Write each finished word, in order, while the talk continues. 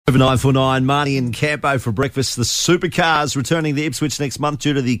Over 949, Marnie and Campo for breakfast. The Supercars returning to Ipswich next month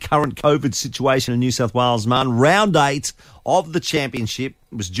due to the current COVID situation in New South Wales. Man, round 8 of the championship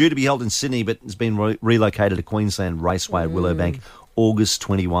was due to be held in Sydney, but has been relocated to Queensland Raceway at Willowbank, August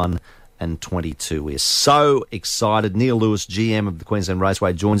 21 and 22. We're so excited. Neil Lewis, GM of the Queensland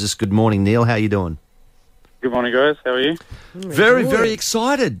Raceway, joins us. Good morning, Neil. How are you doing? Good morning, guys. How are you? Very, very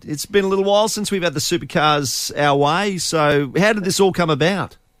excited. It's been a little while since we've had the Supercars our way. So how did this all come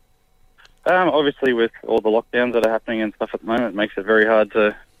about? Obviously, with all the lockdowns that are happening and stuff at the moment, it makes it very hard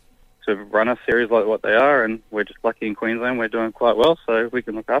to run a series like what they are, and we're just lucky in Queensland. We're doing quite well, so we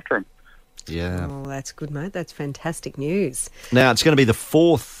can look after them. Yeah. Oh, that's good, mate. That's fantastic news. Now, it's going to be the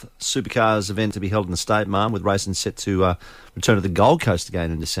 4th Supercars event to be held in the state, Marm, with racing set to return to the Gold Coast again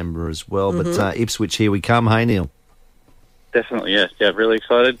in December as well. Mm-hmm. But Ipswich, here we come. Hey, Neil. Definitely, yes. Yeah, really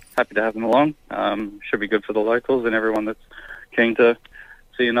excited. Happy to have them along. Should be good for the locals and everyone that's keen to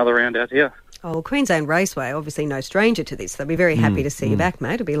see another round out here. Oh, well, Queensland Raceway, obviously no stranger to this. They'll be very happy to see you back,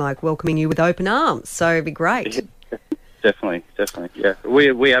 mate. It'll be like welcoming you with open arms. So it'd be great. Definitely. Yeah,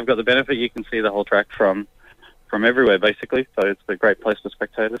 we have got the benefit. You can see the whole track from everywhere, basically. So it's a great place for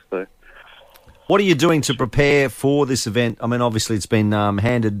spectators. So, what are you doing to prepare for this event? I mean, obviously it's been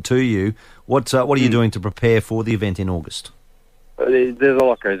handed to you. What are you doing to prepare for the event in August? There's a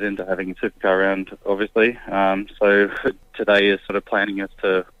lot goes into having a supercar round, obviously. So today is sort of planning as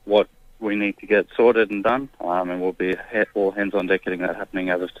to what we need to get sorted and done, and we'll be all hands on deck getting that happening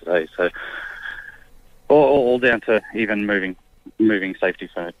as of today. So. All down to even moving safety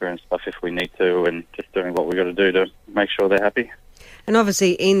furniture and stuff if we need to, and just doing what we've got to do to make sure they're happy. And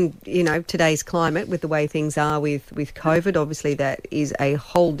obviously in, today's climate with the way things are with COVID, obviously that is a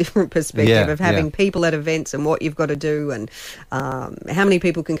whole different perspective of having people at events and what you've got to do and how many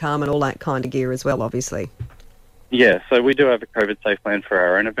people can come and all that kind of gear as well, obviously. Yeah, so we do have a COVID-safe plan for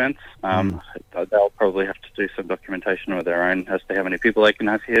our own events. They'll probably have to do some documentation of their own as to how many people they can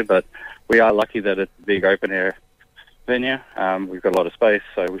have here, but we are lucky that it's a big open-air venue. We've got a lot of space,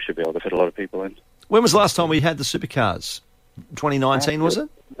 so we should be able to fit a lot of people in. When was the last time we had the Supercars? 2019, was it?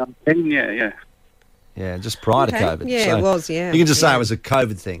 Yeah. Yeah, just prior to COVID. Yeah, so it was, yeah. You can just say it was a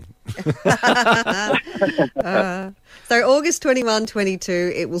COVID thing. So August 21,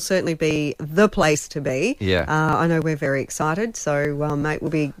 22, it will certainly be the place to be. Yeah. I know we're very excited, so, mate,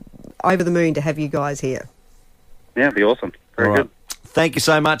 we'll be over the moon to have you guys here. Yeah, it'll be awesome. Very good. Thank you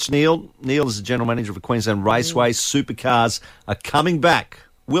so much, Neil. Neil is the General Manager of the Queensland Raceway. Supercars are coming back.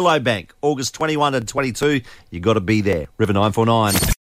 Willowbank, August 21 and 22. You've got to be there. River 949.